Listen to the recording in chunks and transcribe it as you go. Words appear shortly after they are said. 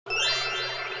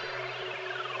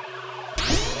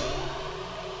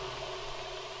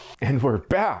And we're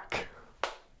back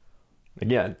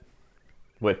again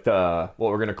with what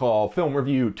we're going to call Film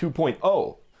Review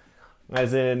 2.0.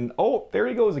 As in, oh, there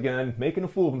he goes again, making a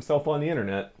fool of himself on the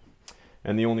internet.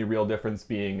 And the only real difference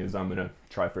being is I'm going to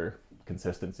try for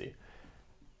consistency.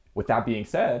 With that being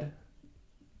said,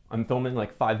 I'm filming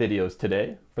like 5 videos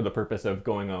today for the purpose of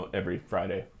going out every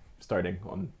Friday, starting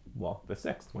on, well, the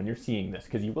 6th, when you're seeing this,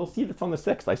 because you will see this on the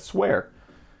 6th, I swear.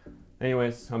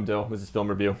 Anyways, I'm Dill. This is Film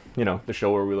Review. You know, the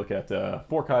show where we look at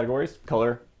 4 categories: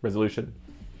 color, resolution,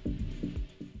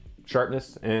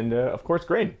 sharpness, and of course,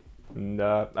 grain. And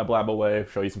I blab away,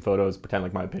 show you some photos, pretend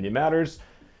like my opinion matters.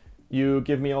 You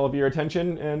give me all of your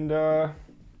attention, and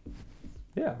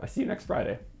yeah, I see you next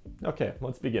Friday. Okay,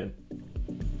 let's begin.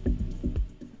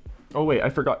 Oh wait, I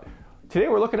forgot. Today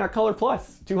we're looking at Color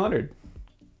Plus 200.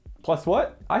 Plus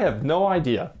what? I have no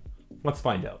idea. Let's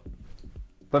find out.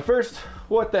 But first,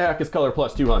 what the heck is Color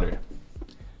Plus 200?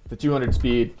 It's a 200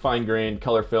 speed, fine grain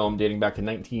color film dating back to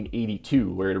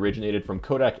 1982, where it originated from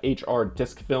Kodak HR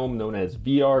disc film known as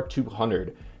VR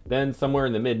 200. Then somewhere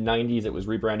in the mid 90s, it was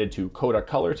rebranded to Kodak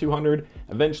Color 200,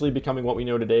 eventually becoming what we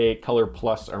know today, Color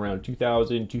Plus, around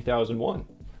 2000, 2001.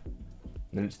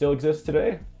 And it still exists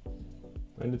today,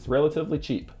 and it's relatively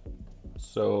cheap.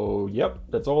 So, yep,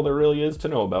 that's all there really is to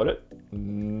know about it.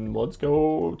 Let's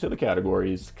go to the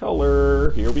categories.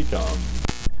 Color, here we come.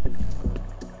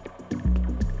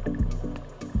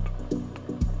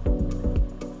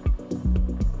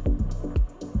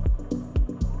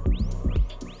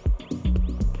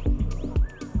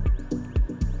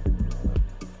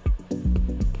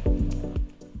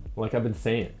 Like I've been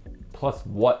saying, plus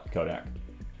what, Kodak?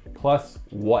 Plus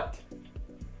what?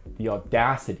 The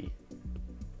audacity.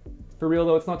 For real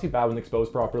though, it's not too bad when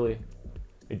exposed properly.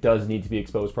 It does need to be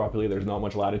exposed properly. There's not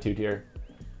much latitude here.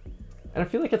 And I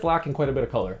feel like it's lacking quite a bit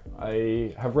of color.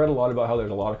 I have read a lot about how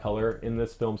there's a lot of color in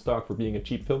this film stock for being a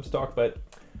cheap film stock, but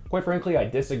quite frankly, I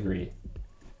disagree.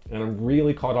 And I'm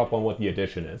really caught up on what the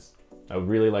addition is. I would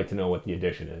really like to know what the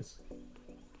addition is.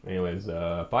 Anyways,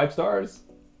 5 stars.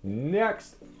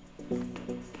 Next.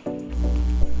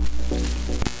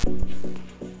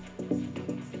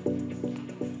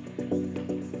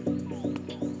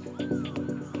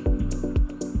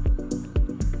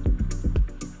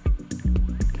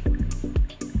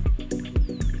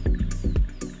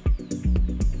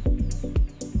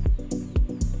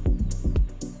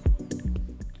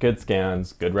 Good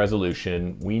scans, good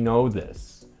resolution, we know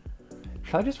this.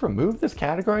 Should I just remove this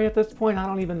category at this point? I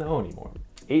don't even know anymore.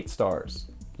 8 stars.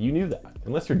 You knew that,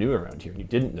 unless you're new around here and you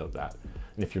didn't know that.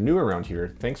 And if you're new around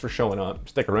here, thanks for showing up,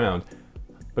 stick around.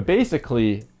 But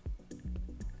basically,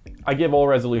 I give all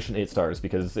resolution 8 stars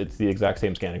because it's the exact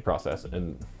same scanning process,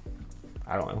 and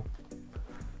I don't know.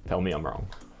 Tell me I'm wrong.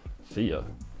 See ya.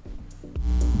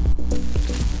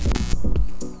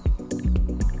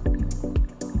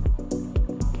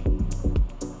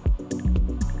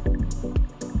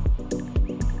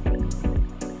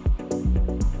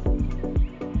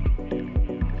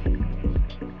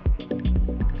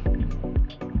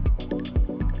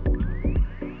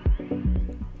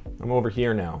 I'm over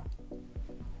here now.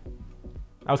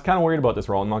 I was kind of worried about this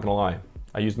roll, I'm not gonna lie.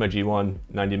 I used my G1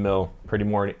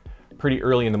 90mm pretty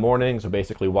early in the morning, so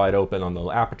basically wide open on the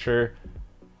aperture.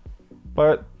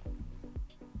 But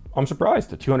I'm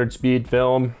surprised. A 200 speed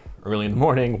film, early in the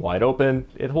morning, wide open,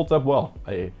 it holds up well.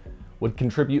 I would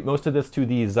contribute most of this to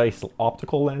the Zeiss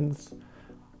optical lens.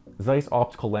 Zeiss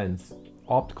optical lens.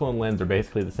 Optical and lens are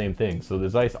basically the same thing, so the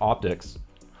Zeiss optics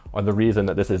are the reason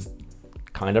that this is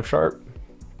kind of sharp.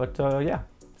 But yeah,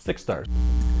 6 stars.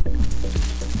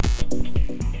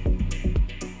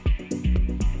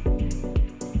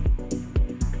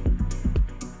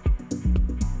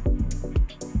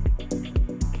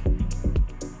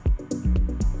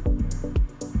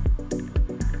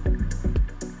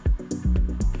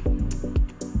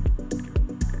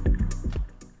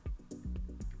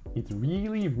 It's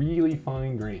really, really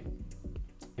fine grain.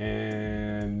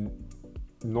 And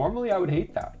normally I would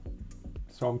hate that.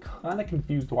 So I'm kind of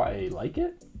confused why I like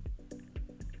it.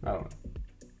 I don't know.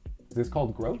 Is this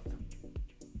called growth?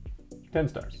 10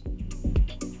 stars.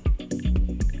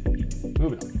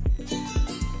 Moving on.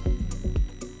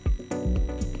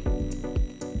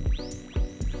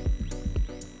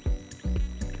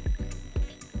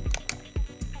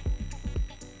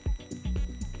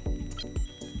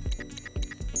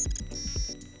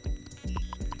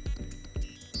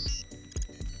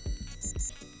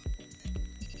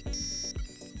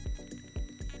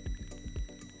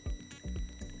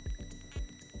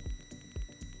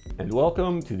 And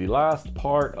welcome to the last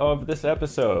part of this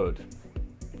episode.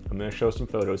 I'm going to show some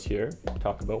photos here,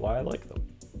 talk about why I like them.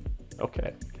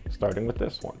 Okay, starting with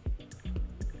this one.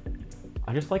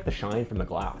 I just like the shine from the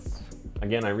glass.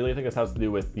 Again, I really think this has to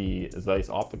do with the Zeiss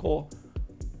optical,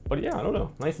 but yeah, I don't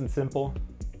know, nice and simple.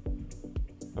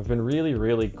 I've been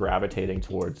really gravitating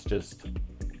towards just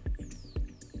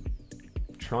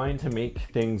trying to make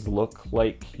things look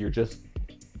like you're just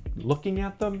looking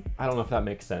at them. I don't know if that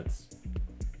makes sense.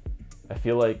 I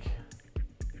feel like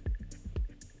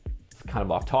it's kind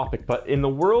of off topic, but in the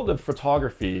world of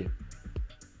photography,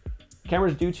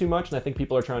 cameras do too much, and I think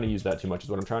people are trying to use that too much is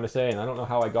what I'm trying to say, and I don't know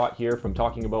how I got here from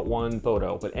talking about one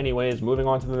photo. But anyways, moving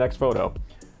on to the next photo.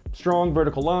 Strong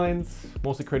vertical lines,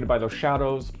 mostly created by those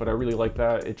shadows, but I really like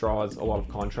that. It draws a lot of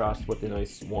contrast with the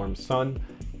nice warm sun.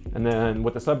 And then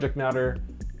with the subject matter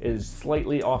is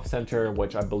slightly off center,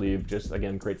 which I believe just,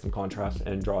 again, creates some contrast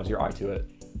and draws your eye to it.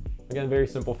 Again, very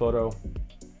simple photo,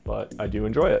 but I do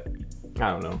enjoy it. I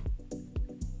don't know.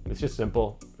 It's just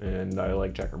simple, and I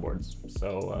like checkerboards.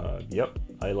 So, yep,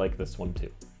 I like this one too.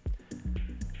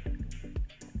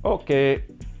 Okay.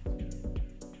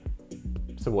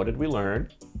 So what did we learn?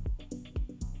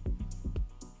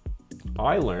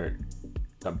 I learned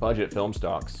that budget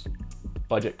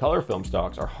color film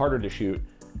stocks are harder to shoot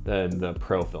than the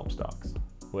pro film stocks,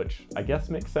 which I guess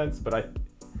makes sense, but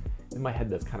in my head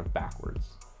that's kind of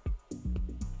backwards.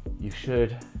 You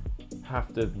should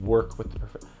have to work with the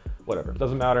perfect, whatever, it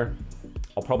doesn't matter.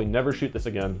 I'll probably never shoot this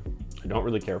again. I don't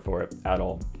really care for it at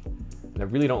all. And I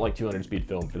really don't like 200 speed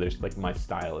film for this, like my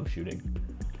style of shooting.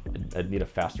 I'd need a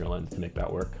faster lens to make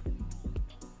that work.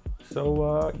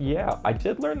 So yeah, I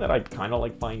did learn that I kind of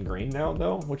like fine grain now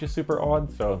though, which is super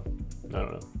odd. So I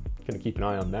don't know, gonna keep an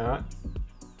eye on that.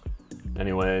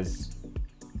 Anyways,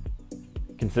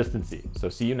 consistency. So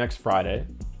see you next Friday.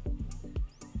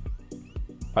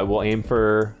 I will aim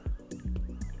for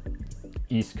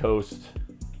East Coast.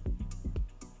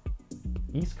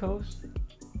 East Coast?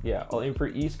 Yeah, I'll aim for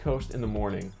East Coast in the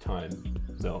morning time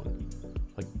zone.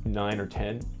 Like 9 or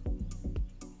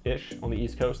 10-ish on the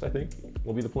East Coast, I think,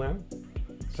 will be the plan.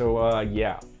 So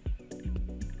yeah,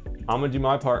 I'm gonna do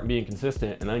my part in being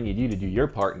consistent, and I need you to do your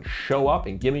part and show up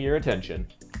and give me your attention.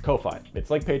 Ko-Fi,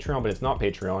 it's like Patreon, but it's not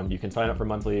Patreon. You can sign up for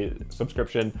monthly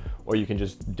subscription, or you can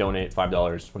just donate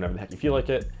 $5 whenever the heck you feel like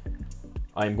it.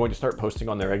 I'm going to start posting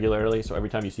on there regularly, so every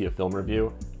time you see a film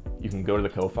review, you can go to the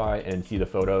Ko-Fi and see the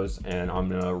photos, and I'm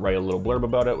gonna write a little blurb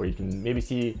about it, where you can maybe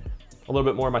see a little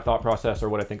bit more of my thought process or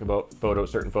what I think about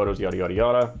photos, certain photos, yada, yada,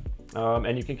 yada.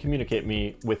 And you can communicate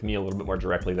with me a little bit more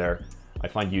directly there. I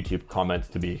find YouTube comments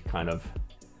to be kind of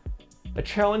a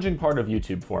challenging part of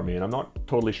YouTube for me, and I'm not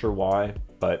totally sure why,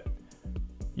 but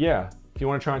yeah, if you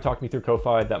want to try and talk me through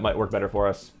Ko-Fi, that might work better for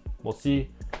us. We'll see.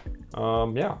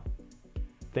 Yeah.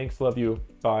 Thanks, love you,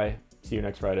 bye. See you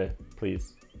next Friday.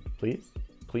 Please, please,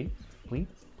 please, please,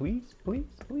 please, please,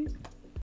 please.